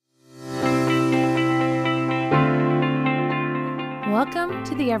Welcome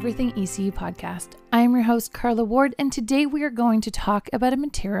to the Everything ECU podcast. I am your host, Carla Ward, and today we are going to talk about a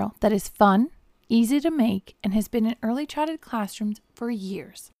material that is fun, easy to make, and has been in early childhood classrooms for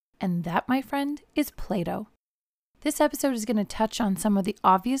years. And that, my friend, is Play-Doh. This episode is going to touch on some of the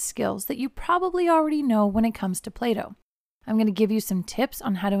obvious skills that you probably already know when it comes to Play-Doh. I'm going to give you some tips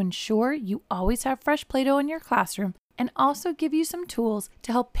on how to ensure you always have fresh Play-Doh in your classroom, and also give you some tools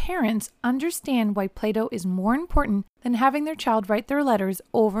to help parents understand why Play-Doh is more important than having their child write their letters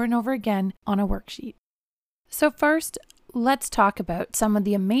over and over again on a worksheet. So first, let's talk about some of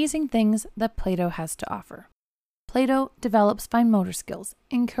the amazing things that Play-Doh has to offer. Play-Doh develops fine motor skills,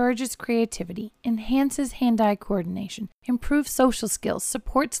 encourages creativity, enhances hand-eye coordination, improves social skills,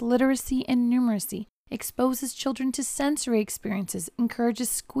 supports literacy and numeracy, exposes children to sensory experiences, encourages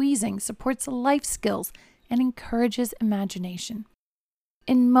squeezing, supports life skills, and encourages imagination.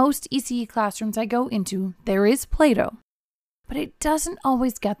 In most ECE classrooms I go into, there is Play-Doh, but it doesn't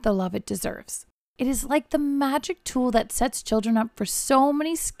always get the love it deserves. It is like the magic tool that sets children up for so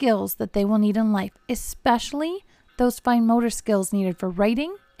many skills that they will need in life, especially those fine motor skills needed for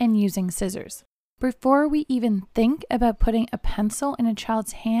writing and using scissors. Before we even think about putting a pencil in a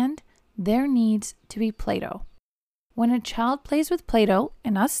child's hand, there needs to be Play-Doh. When a child plays with Play-Doh,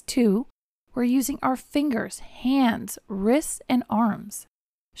 and us too, we're using our fingers, hands, wrists, and arms.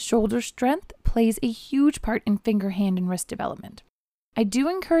 Shoulder strength plays a huge part in finger, hand, and wrist development. I do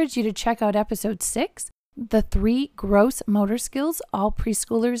encourage you to check out episode 6, The 3 Gross Motor Skills All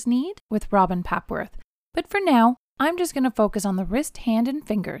Preschoolers Need with Robin Papworth. But for now, I'm just going to focus on the wrist, hand, and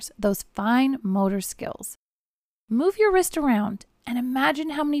fingers, those fine motor skills. Move your wrist around and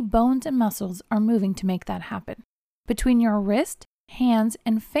imagine how many bones and muscles are moving to make that happen. Between your wrist, hands,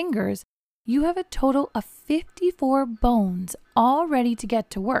 and fingers, you have a total of 54 bones all ready to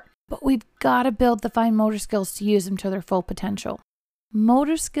get to work, but we've got to build the fine motor skills to use them to their full potential.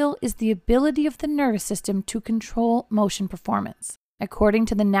 Motor skill is the ability of the nervous system to control motion performance. According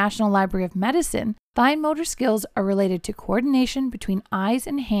to the National Library of Medicine, fine motor skills are related to coordination between eyes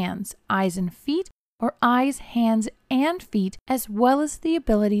and hands, eyes and feet, or eyes, hands, and feet, as well as the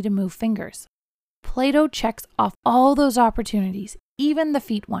ability to move fingers. Play-Doh checks off all those opportunities, even the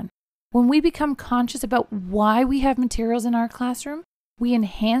feet one. When we become conscious about why we have materials in our classroom, we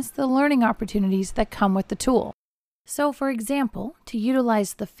enhance the learning opportunities that come with the tool. So, for example, to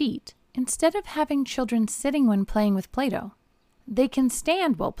utilize the feet, instead of having children sitting when playing with Play-Doh, they can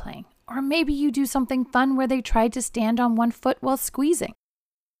stand while playing, or maybe you do something fun where they try to stand on one foot while squeezing.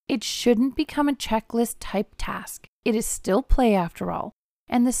 It shouldn't become a checklist type task. It is still play after all,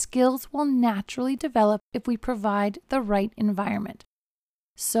 and the skills will naturally develop if we provide the right environment.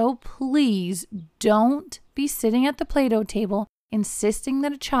 So please don't be sitting at the Play-Doh table insisting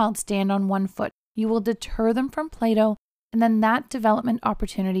that a child stand on one foot. You will deter them from Play-Doh, and then that development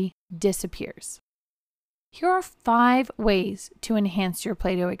opportunity disappears. Here are 5 ways to enhance your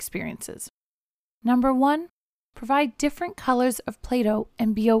Play-Doh experiences. Number 1, provide different colors of Play-Doh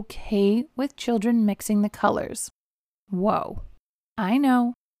and be okay with children mixing the colors. Whoa, I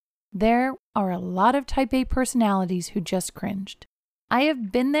know. There are a lot of type A personalities who just cringed. I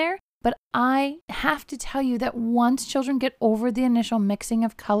have been there, but I have to tell you that once children get over the initial mixing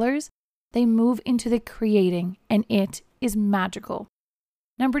of colors, they move into the creating, and it is magical.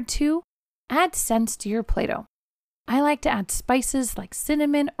 Number 2, add scents to your Play-Doh. I like to add spices like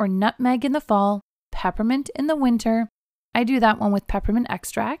cinnamon or nutmeg in the fall, peppermint in the winter. I do that one with peppermint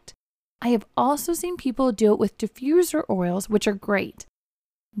extract. I have also seen people do it with diffuser oils, which are great.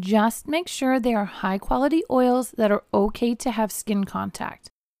 Just make sure they are high quality oils that are okay to have skin contact.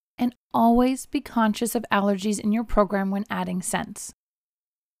 And always be conscious of allergies in your program when adding scents.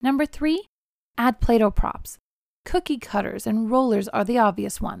 Number 3, add Play-Doh props. Cookie cutters and rollers are the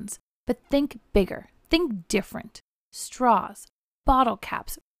obvious ones, but think bigger, think different. Straws, bottle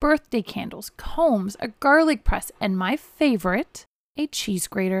caps, birthday candles, combs, a garlic press, and my favorite, a cheese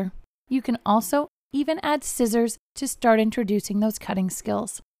grater. You can also even add scissors to start introducing those cutting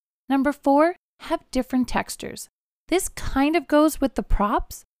skills. Number 4, have different textures. This kind of goes with the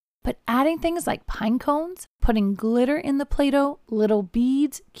props, but adding things like pine cones, putting glitter in the Play-Doh, little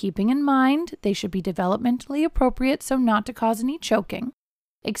beads, keeping in mind they should be developmentally appropriate so not to cause any choking.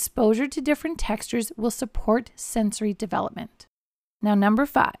 Exposure to different textures will support sensory development. Now, number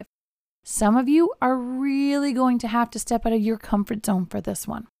 5, some of you are really going to have to step out of your comfort zone for this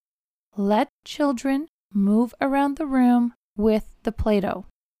one. Let children move around the room with the Play-Doh.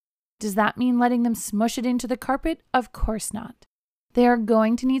 Does that mean letting them smush it into the carpet? Of course not. They are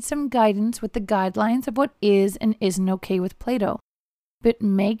going to need some guidance with the guidelines of what is and isn't okay with Play-Doh. But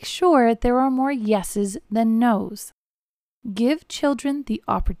make sure there are more yeses than nos. Give children the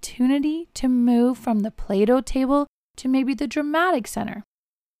opportunity to move from the Play-Doh table to maybe the dramatic center.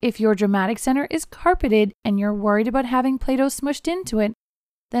 If your dramatic center is carpeted and you're worried about having Play-Doh smushed into it,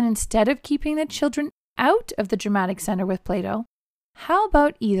 then instead of keeping the children out of the dramatic center with Play-Doh, how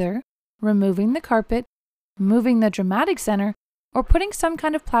about either removing the carpet, moving the dramatic center, or putting some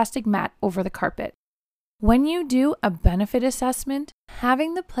kind of plastic mat over the carpet? When you do a benefit assessment,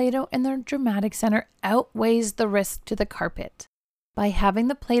 having the Play-Doh in the dramatic center outweighs the risk to the carpet. By having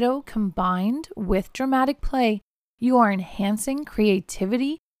the Play-Doh combined with dramatic play, you are enhancing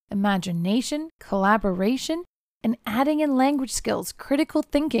creativity, imagination, collaboration, and adding in language skills, critical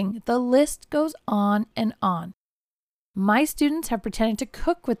thinking. The list goes on and on. My students have pretended to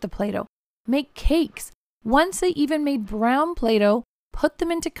cook with the Play-Doh, make cakes. Once they even made brown Play-Doh, put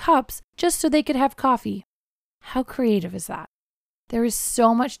them into cups just so they could have coffee. How creative is that? There is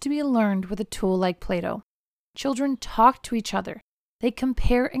so much to be learned with a tool like Play-Doh. Children talk to each other. They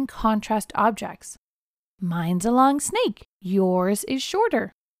compare and contrast objects. Mine's a long snake. Yours is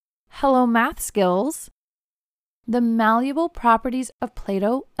shorter. Hello, math skills. The malleable properties of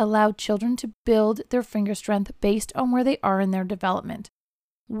Play-Doh allow children to build their finger strength based on where they are in their development,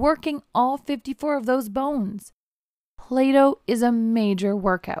 working all 54 of those bones. Play-Doh is a major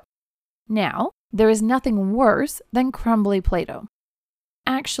workout. Now, there is nothing worse than crumbly Play-Doh.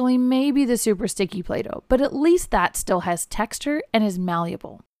 Actually, maybe the super sticky Play-Doh, but at least that still has texture and is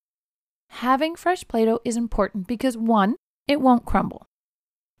malleable. Having fresh Play-Doh is important because 1, it won't crumble.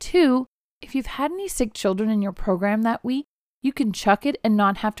 2, if you've had any sick children in your program that week, you can chuck it and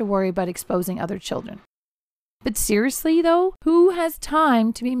not have to worry about exposing other children. But seriously though, who has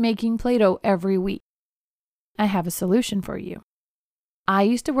time to be making Play-Doh every week? I have a solution for you. I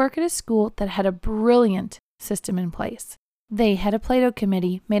used to work at a school that had a brilliant system in place. They had a Play-Doh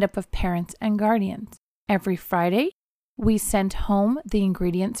committee made up of parents and guardians. Every Friday, we sent home the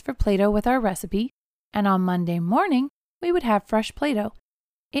ingredients for Play-Doh with our recipe, and on Monday morning, we would have fresh Play-Doh.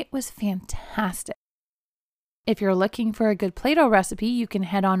 It was fantastic. If you're looking for a good Play-Doh recipe, you can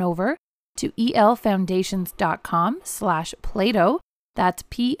head on over to elfoundations.com/Play-Doh. That's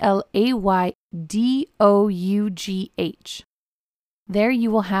PLAYDOUGH. There you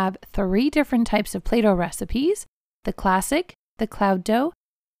will have 3 different types of Play-Doh recipes, the classic, the cloud dough,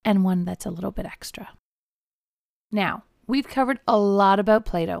 and one that's a little bit extra. Now, we've covered a lot about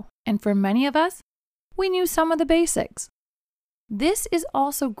Play-Doh, and for many of us, we knew some of the basics. This is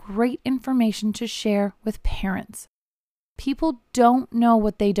also great information to share with parents. People don't know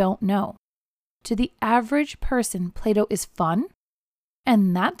what they don't know. To the average person, Play-Doh is fun,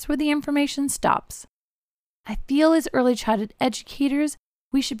 and that's where the information stops. I feel as early childhood educators,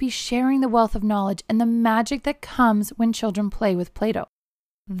 we should be sharing the wealth of knowledge and the magic that comes when children play with Play-Doh.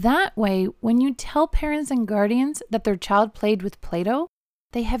 That way, when you tell parents and guardians that their child played with Play-Doh,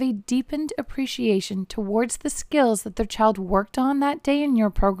 they have a deepened appreciation towards the skills that their child worked on that day in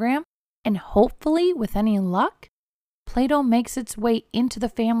your program, and hopefully, with any luck, Play-Doh makes its way into the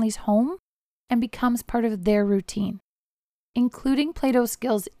family's home and becomes part of their routine. Including Play-Doh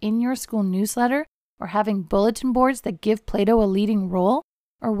skills in your school newsletter, or having bulletin boards that give Play-Doh a leading role,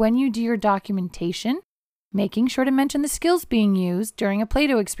 or when you do your documentation, making sure to mention the skills being used during a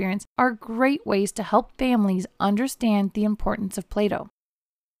Play-Doh experience are great ways to help families understand the importance of Play-Doh.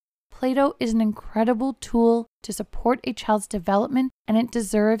 Play-Doh is an incredible tool to support a child's development, and it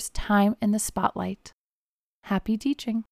deserves time in the spotlight. Happy teaching!